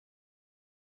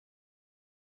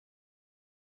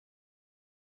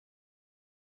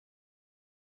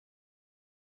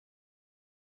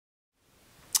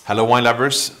Hello wine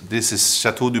lovers, this is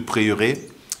Château du Prieuré.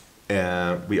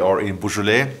 We are in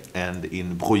Beaujolais and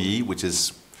in Brouilly, which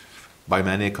is by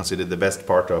many considered the best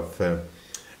part of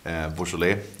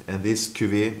Beaujolais. And this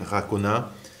Cuvée, Raconat,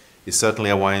 is certainly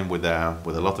a wine with a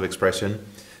lot of expression,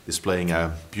 displaying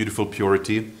a beautiful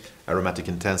purity, aromatic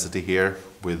intensity here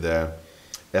with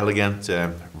elegant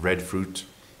red fruit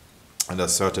and a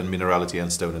certain minerality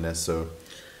and stoniness. So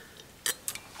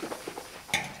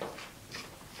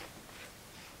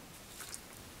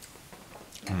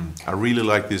I really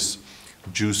like this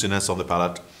juiciness on the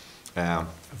palate,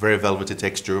 very velvety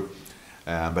texture,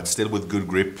 but still with good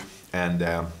grip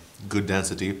and good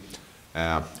density,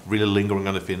 really lingering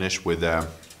on the finish with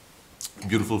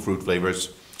beautiful fruit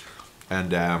flavors.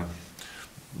 And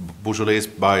Beaujolais is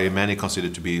by many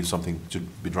considered to be something to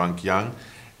be drunk young,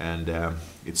 and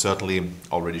it's certainly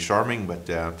already charming, but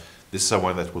this is a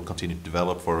wine that will continue to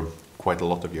develop for quite a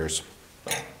lot of years.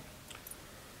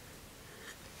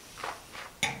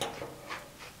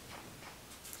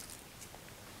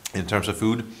 In terms of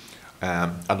food,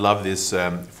 I'd love this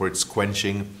for its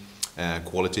quenching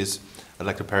qualities. I'd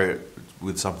like to pair it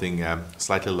with something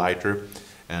slightly lighter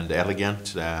and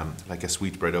elegant, like a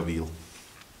sweet bread of veal.